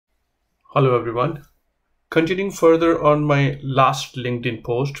Hello everyone. Continuing further on my last LinkedIn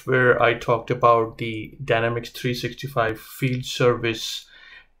post where I talked about the Dynamics 365 field service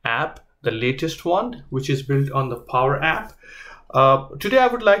app, the latest one, which is built on the Power App. Today I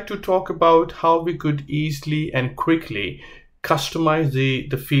would like to talk about how we could easily and quickly customize the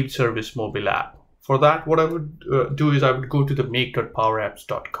field service mobile app. For that, what I would do is I would go to the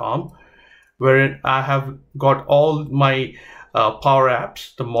make.powerapps.com, wherein I have got all my Power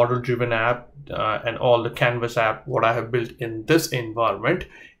Apps, the model-driven app, and all the Canvas app, what I have built in this environment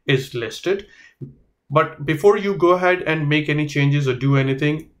is listed. But before you go ahead and make any changes or do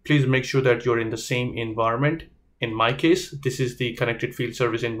anything, please make sure that you're in the same environment. In my case, this is the connected field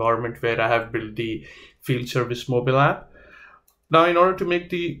service environment where I have built the field service mobile app. Now, in order to make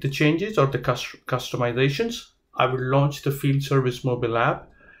the changes or the customizations, I will launch the field service mobile app.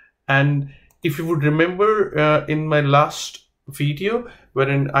 And if you would remember in my last video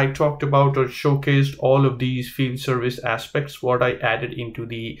wherein I talked about or showcased all of these field service aspects, what I added into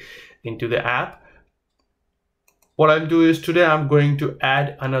the app, what I'll do is today I'm going to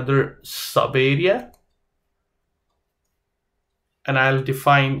add another sub area, and I'll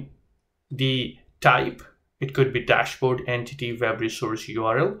define the type. It could be dashboard, entity, web resource,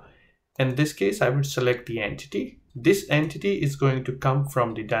 URL. In this case, I would select the entity. This entity is going to come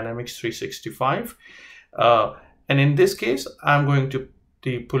from the Dynamics 365. And in this case, I'm going to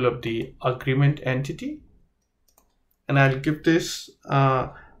pull up the agreement entity, and I'll give this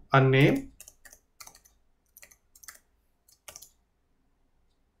a name.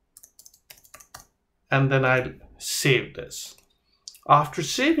 And then I'll save this. After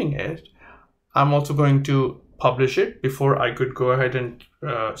saving it, I'm also going to publish it before I could go ahead and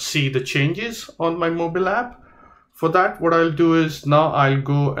see the changes on my mobile app. For that, what I'll do is now I'll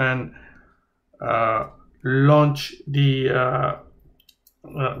go and launch the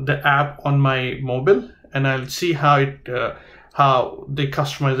app on my mobile, and I'll see how the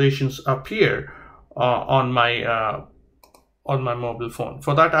customizations appear on my mobile phone.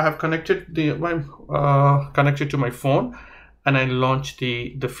 For that, I have connected connected to my phone, and I launch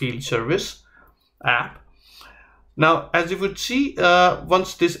the field service app. Now, as you would see,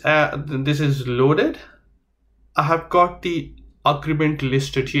 once this is loaded, I have got the agreement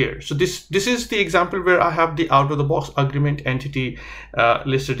listed here. So this is the example where I have the out of the box agreement entity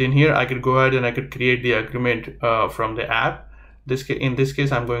listed in here. I could go ahead and I could create the agreement from the app. In this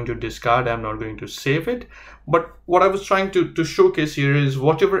case, I'm going to discard. I'm not going to save it. But what I was trying to showcase here is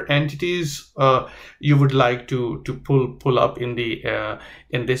whatever entities you would like to pull up in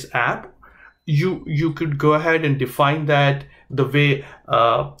this app, you could go ahead and define that the way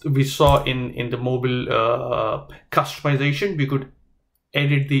we saw in the mobile customization. We could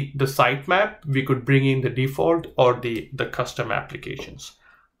edit the sitemap, we could bring in the default or the custom applications.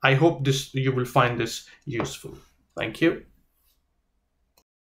 I hope you will find this useful. Thank you.